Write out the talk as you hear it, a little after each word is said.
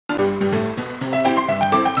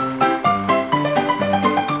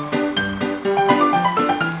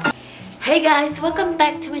Hey guys, welcome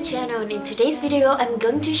back to my channel, and in today's video I'm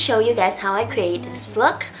going to show you guys how I create this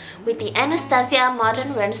look with the Anastasia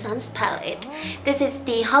Modern Renaissance palette. This is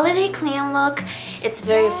the holiday clean look. It's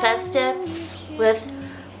very festive with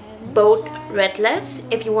bold red lips.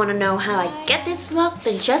 If you want to know how I get this look,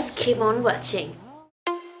 then just keep on watching.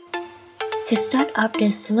 To start off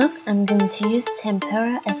this look, I'm going to use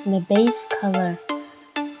tempera as my base color.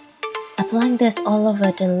 Applying this all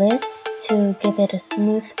over the lids to give it a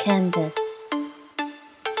smooth canvas.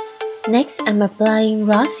 Next, I'm applying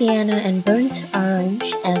raw sienna and burnt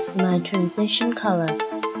orange as my transition color.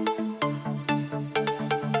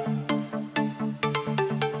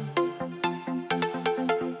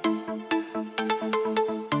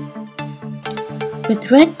 With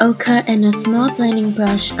red ochre and a small blending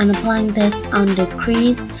brush, I'm applying this on the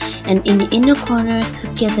crease and in the inner corner to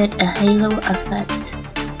give it a halo effect.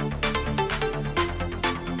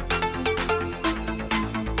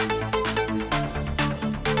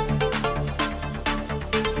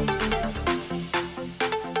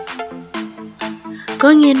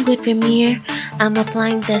 Going in with Vermeer, I'm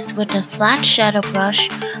applying this with a flat shadow brush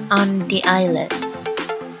on the eyelids.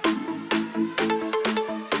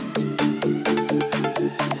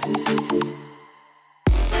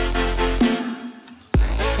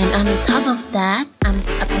 And on the top of that, I'm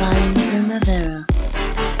applying Primavera.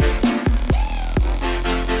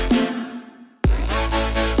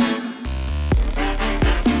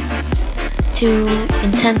 To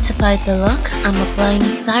intensify the look, I'm applying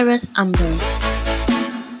Cyrus Umber.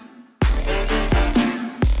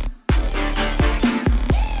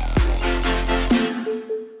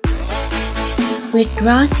 With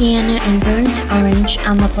raw sienna and burnt orange,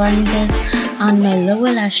 I'm applying this on my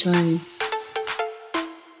lower lash line.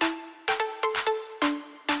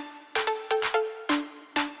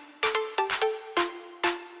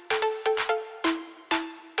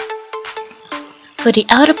 For the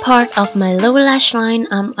outer part of my lower lash line,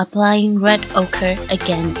 I'm applying red ochre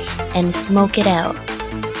again and smoke it out.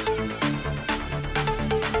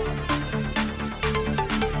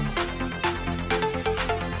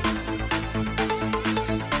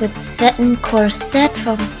 With Satin Corset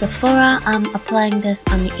from Sephora, I'm applying this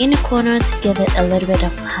on the inner corner to give it a little bit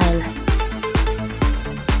of highlight.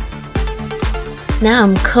 Now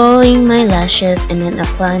I'm curling my lashes and then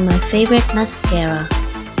applying my favorite mascara.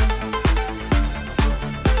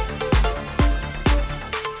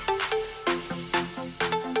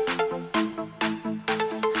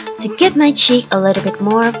 To give my cheek a little bit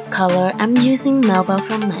more color, I'm using Melba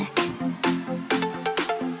from MAC.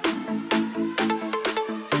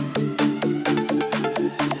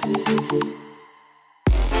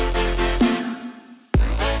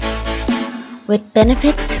 With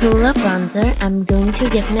Benefit's Hoola bronzer, I'm going to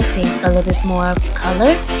give my face a little bit more of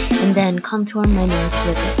color and then contour my nose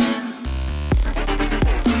with it.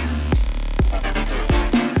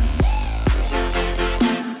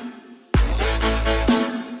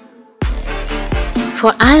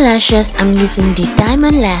 For eyelashes, I'm using the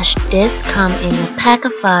Diamond Lash Disc. Come in a pack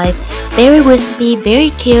of 5, very wispy,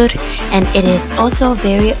 very cute, and it is also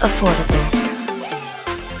very affordable.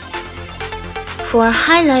 For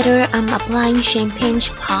highlighter, I'm applying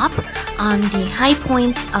Champange Pop on the high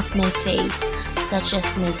points of my face, such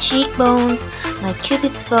as my cheekbones, my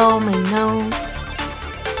cupid's bow, my nose.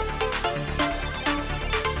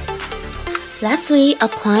 Lastly,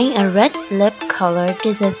 applying a red lip color.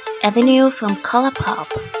 This is Avenue from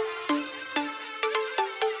Colourpop.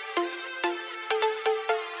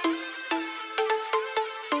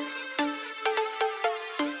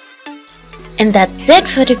 And that's it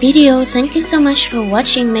for the video. Thank you so much for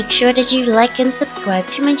watching. Make sure that you like and subscribe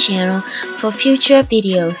to my channel for future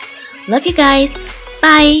videos. Love you guys.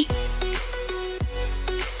 Bye.